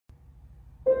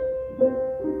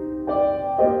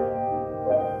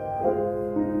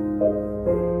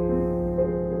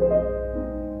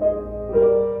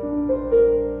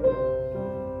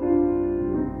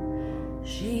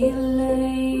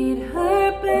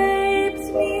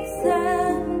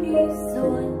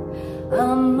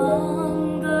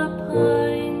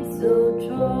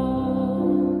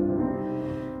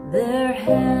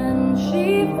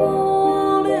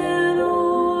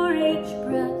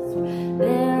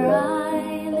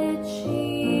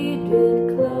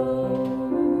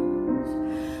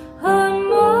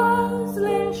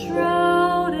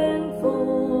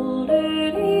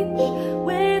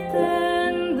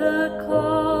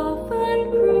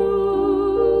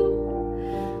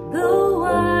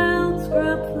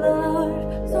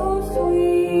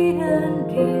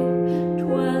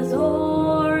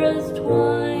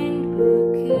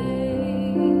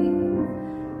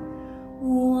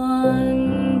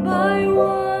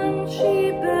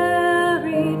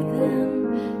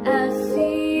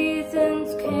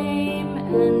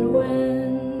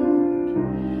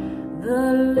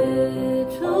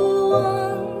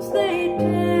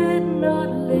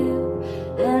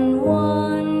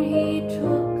one he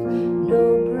took no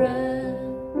breath.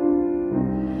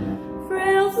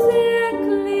 Frail,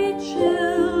 sickly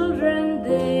children,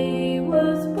 they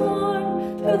was born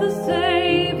to the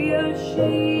Savior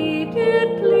she did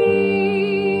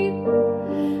plead.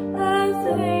 As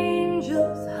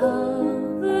angels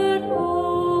hovered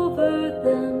over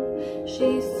them,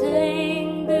 she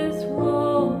sang this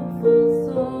woeful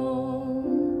song.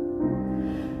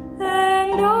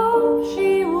 And oh,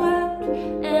 she wept,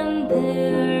 and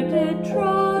there did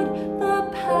trod the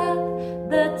path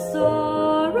that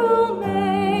sorrow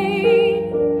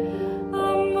made.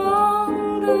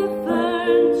 Among the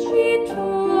ferns she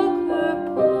took her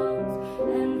pause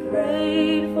and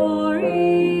prayed for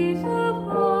ease of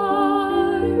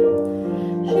heart.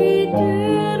 She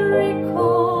did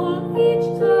recall each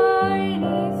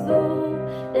tiny soul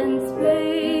and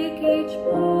spake each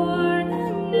born a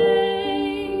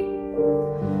name.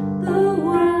 The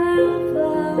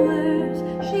wildflowers,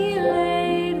 she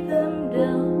laid them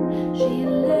down, she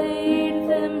laid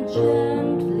them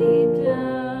gently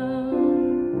down.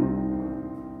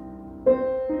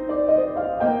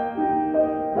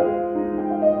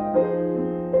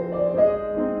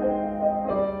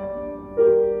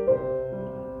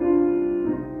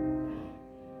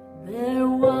 There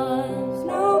was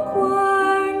no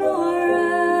choir nor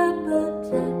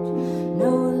epithet,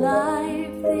 no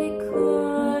life they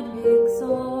could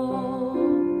exalt.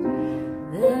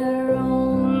 There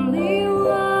only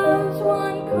was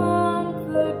one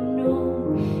comfort known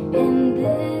in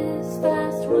this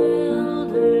vast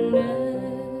wilderness.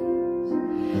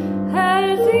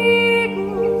 As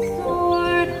eagles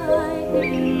soared high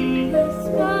in the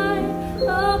sky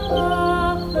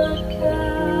above the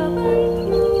cabin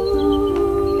blue,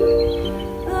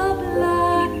 the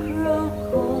black crow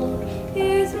called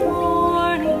his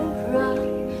morning cry,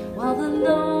 while the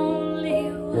lonely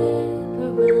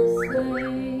whippoorwill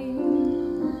sang.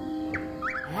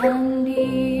 And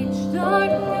each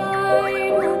dark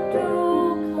night a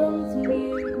doe comes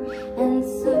near and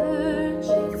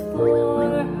searches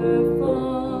for her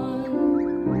fawn.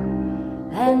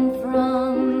 And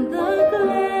from the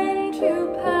glen to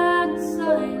Pat's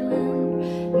Island,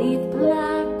 'neath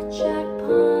blackjack,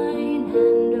 pine,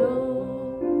 and oak,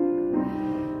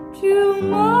 two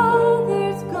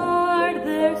mothers guard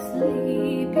their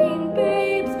sleeping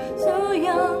babes, so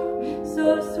young, so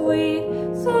sweet,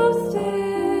 so still.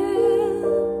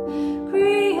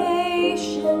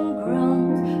 Creation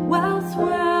groans while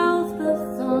swells the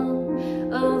song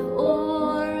of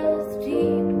Ora's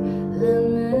deep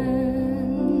lament.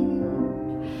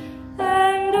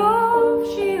 And oh,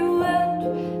 she wept,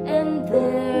 and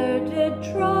there did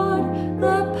trod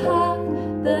the path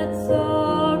that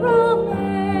sorrow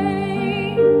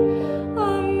made.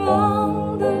 Among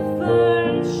the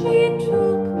ferns she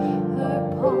took her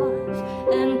pause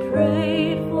and prayed